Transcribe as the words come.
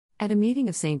At a meeting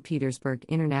of St. Petersburg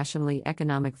Internationally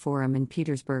Economic Forum in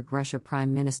Petersburg, Russia,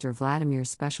 Prime Minister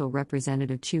Vladimir's Special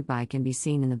Representative Chubais can be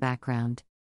seen in the background.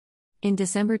 In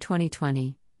December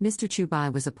 2020, Mr.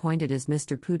 Chubais was appointed as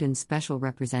Mr. Putin's special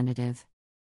representative.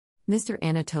 Mr.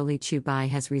 Anatoly Chubais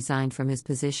has resigned from his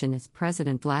position as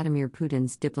President Vladimir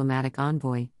Putin's diplomatic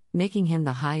envoy, making him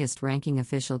the highest-ranking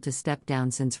official to step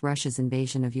down since Russia's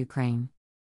invasion of Ukraine.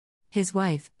 His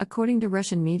wife, according to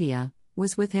Russian media,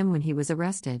 was with him when he was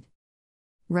arrested.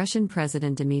 Russian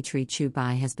President Dmitry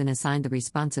Chubais has been assigned the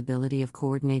responsibility of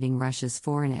coordinating Russia's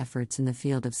foreign efforts in the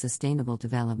field of sustainable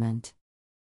development.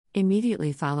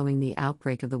 Immediately following the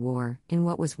outbreak of the war, in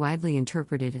what was widely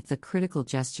interpreted as a critical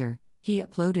gesture, he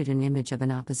uploaded an image of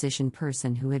an opposition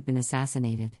person who had been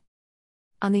assassinated.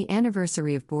 On the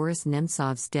anniversary of Boris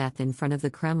Nemtsov's death in front of the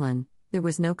Kremlin, there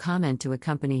was no comment to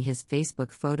accompany his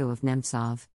Facebook photo of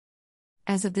Nemtsov.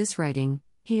 As of this writing,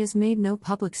 he has made no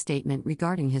public statement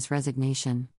regarding his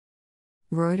resignation.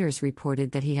 Reuters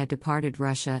reported that he had departed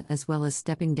Russia as well as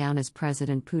stepping down as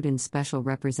President Putin's special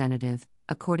representative,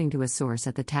 according to a source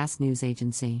at the TASS news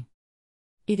agency.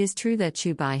 It is true that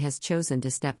Chubais has chosen to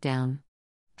step down.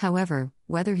 However,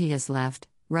 whether he has left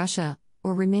Russia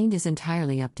or remained is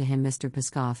entirely up to him. Mr.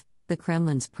 Peskov, the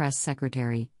Kremlin's press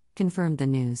secretary, confirmed the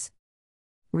news.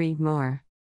 Read more.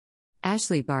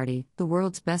 Ashley Barty, the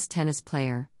world's best tennis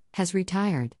player, has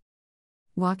retired.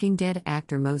 Walking Dead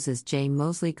actor Moses J.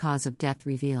 Mosley cause of death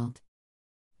revealed.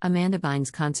 Amanda Bynes'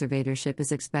 conservatorship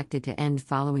is expected to end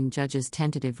following judge's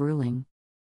tentative ruling.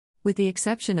 With the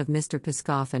exception of Mr.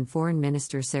 Peskov and Foreign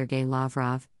Minister Sergei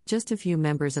Lavrov, just a few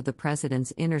members of the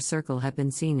president's inner circle have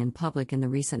been seen in public in the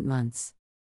recent months.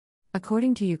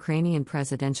 According to Ukrainian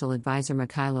presidential advisor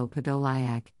Mikhailo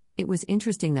Podolyak, it was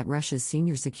interesting that Russia's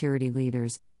senior security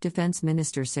leaders, Defense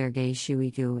Minister Sergei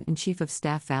Shoigu and Chief of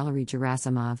Staff Valery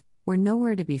Gerasimov, were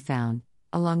nowhere to be found,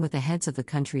 along with the heads of the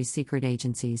country's secret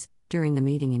agencies, during the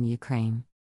meeting in Ukraine.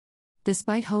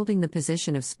 Despite holding the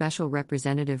position of Special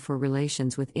Representative for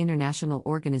Relations with International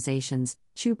Organizations,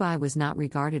 Chubais was not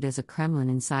regarded as a Kremlin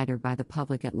insider by the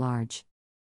public at large.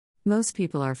 Most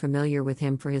people are familiar with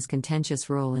him for his contentious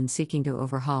role in seeking to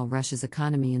overhaul Russia's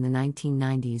economy in the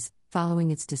 1990s,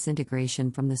 following its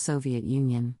disintegration from the Soviet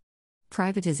Union.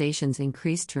 Privatizations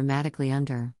increased dramatically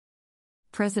under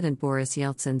President Boris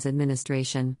Yeltsin's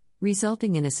administration,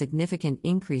 resulting in a significant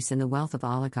increase in the wealth of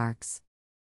oligarchs.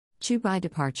 Chubais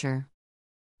departure.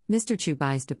 Mr.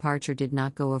 Chubais' departure did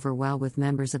not go over well with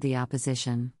members of the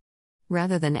opposition.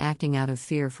 Rather than acting out of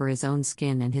fear for his own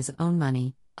skin and his own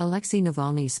money, Alexei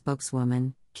Navalny's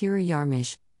spokeswoman, Kira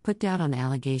Yarmysh, put doubt on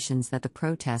allegations that the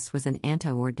protest was an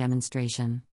anti-war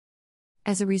demonstration.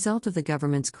 As a result of the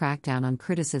government's crackdown on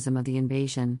criticism of the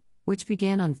invasion, which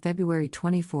began on February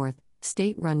 24,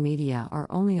 state-run media are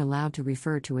only allowed to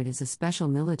refer to it as a special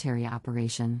military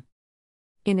operation.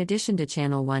 In addition to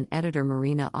Channel 1 editor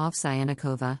Marina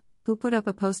Ovsyannikova, who put up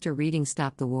a poster reading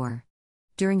 "Stop the War"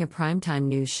 during a primetime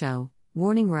news show,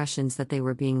 warning Russians that they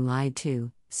were being lied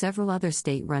to, several other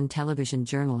state-run television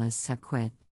journalists have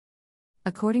quit.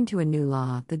 According to a new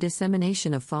law, the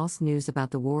dissemination of false news about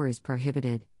the war is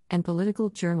prohibited, and political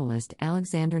journalist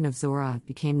Alexander Nevzorov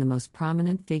became the most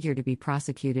prominent figure to be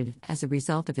prosecuted as a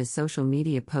result of his social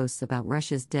media posts about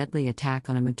Russia's deadly attack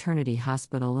on a maternity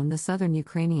hospital in the southern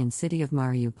Ukrainian city of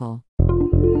Mariupol.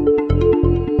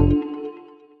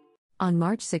 On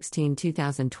March 16,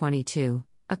 2022,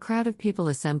 a crowd of people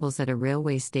assembles at a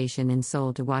railway station in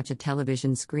Seoul to watch a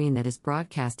television screen that is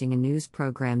broadcasting a news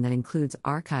program that includes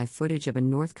archive footage of a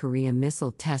North Korea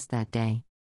missile test that day.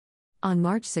 On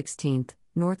March 16,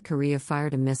 North Korea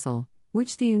fired a missile,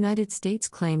 which the United States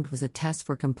claimed was a test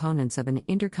for components of an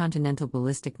intercontinental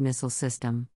ballistic missile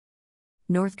system.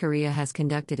 North Korea has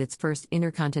conducted its first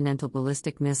intercontinental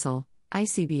ballistic missile,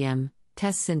 ICBM,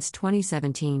 test since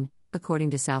 2017,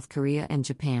 according to South Korea and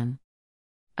Japan.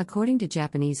 According to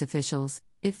Japanese officials,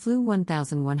 it flew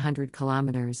 1,100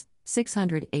 kilometers,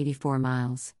 684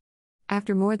 miles.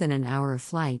 After more than an hour of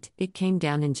flight, it came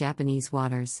down in Japanese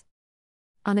waters.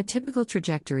 On a typical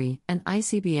trajectory, an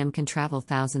ICBM can travel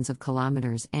thousands of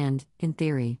kilometers and, in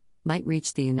theory, might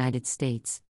reach the United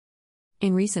States.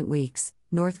 In recent weeks,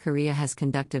 North Korea has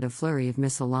conducted a flurry of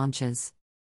missile launches.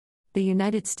 The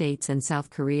United States and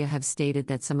South Korea have stated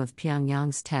that some of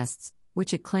Pyongyang's tests,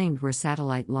 which it claimed were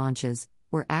satellite launches,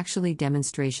 were actually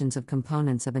demonstrations of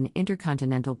components of an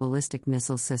intercontinental ballistic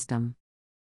missile system.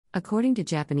 According to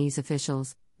Japanese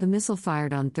officials, the missile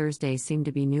fired on Thursday seemed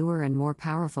to be newer and more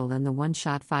powerful than the one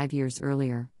shot 5 years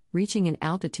earlier, reaching an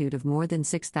altitude of more than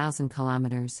 6,000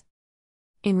 kilometers.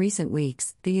 In recent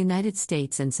weeks, the United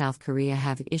States and South Korea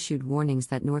have issued warnings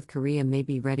that North Korea may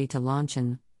be ready to launch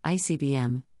an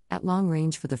ICBM, at long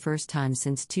range for the first time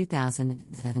since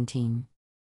 2017.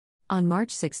 On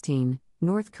March 16,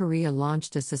 North Korea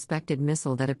launched a suspected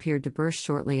missile that appeared to burst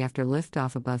shortly after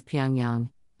liftoff above Pyongyang,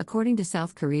 according to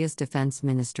South Korea's defense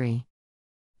ministry.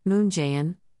 Moon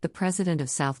Jae-in, the president of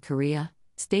South Korea,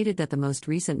 stated that the most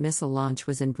recent missile launch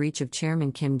was in breach of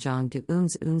Chairman Kim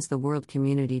Jong-un's the world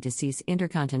community to cease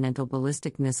intercontinental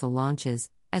ballistic missile launches,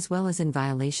 as well as in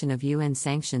violation of UN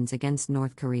sanctions against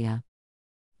North Korea.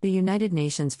 The United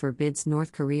Nations forbids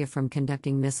North Korea from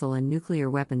conducting missile and nuclear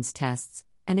weapons tests,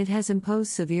 and it has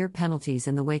imposed severe penalties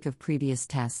in the wake of previous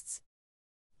tests.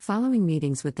 Following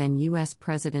meetings with then U.S.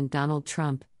 President Donald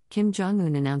Trump, Kim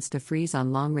Jong-un announced a freeze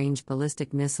on long-range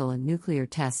ballistic missile and nuclear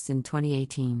tests in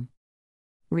 2018.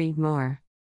 Read more.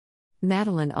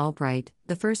 Madeleine Albright,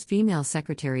 the first female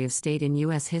Secretary of State in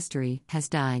U.S. history, has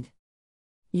died.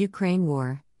 Ukraine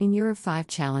war, in Europe 5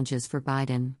 challenges for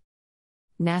Biden.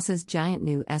 NASA's giant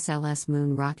new SLS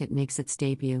moon rocket makes its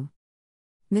debut.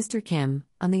 Mr. Kim,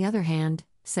 on the other hand,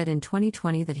 said in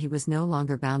 2020 that he was no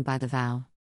longer bound by the vow.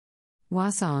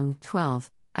 Hwasong-12,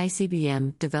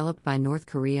 ICBM, developed by North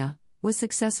Korea, was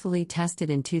successfully tested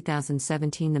in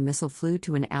 2017. The missile flew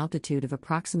to an altitude of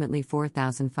approximately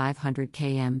 4,500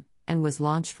 km and was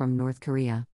launched from North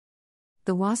Korea.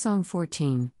 The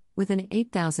Hwasong-14, with an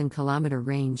 8,000-kilometer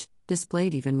range,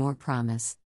 displayed even more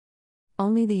promise.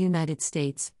 Only the United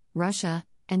States, Russia,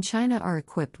 and China are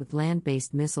equipped with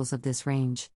land-based missiles of this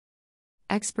range.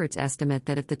 Experts estimate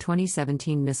that if the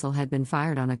 2017 missile had been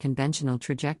fired on a conventional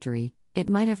trajectory, it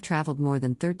might have traveled more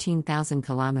than 13,000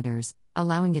 kilometers,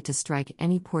 allowing it to strike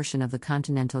any portion of the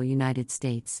continental United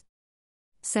States.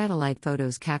 Satellite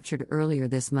photos captured earlier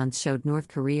this month showed North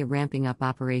Korea ramping up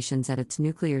operations at its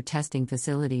nuclear testing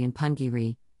facility in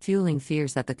Punggye-ri, fueling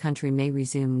fears that the country may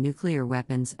resume nuclear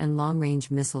weapons and long-range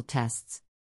missile tests.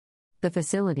 The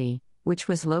facility, which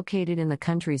was located in the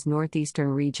country's northeastern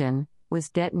region, was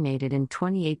detonated in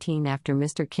 2018 after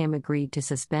Mr. Kim agreed to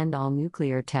suspend all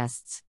nuclear tests.